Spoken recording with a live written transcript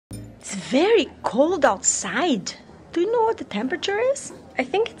It's very cold outside. Do you know what the temperature is? I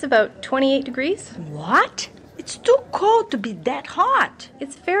think it's about 28 degrees. What? It's too cold to be that hot.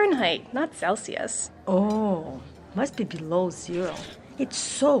 It's Fahrenheit, not Celsius. Oh, must be below zero. It's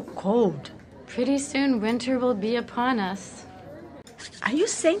so cold. Pretty soon winter will be upon us. Are you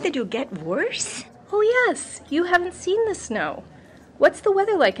saying that you'll get worse? Oh yes, you haven't seen the snow. What's the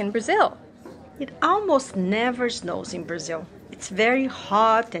weather like in Brazil? It almost never snows in Brazil. It's very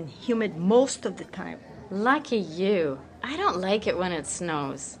hot and humid most of the time. Lucky you. I don't like it when it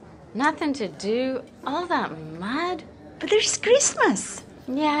snows. Nothing to do, all that mud. But there's Christmas.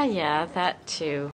 Yeah, that too.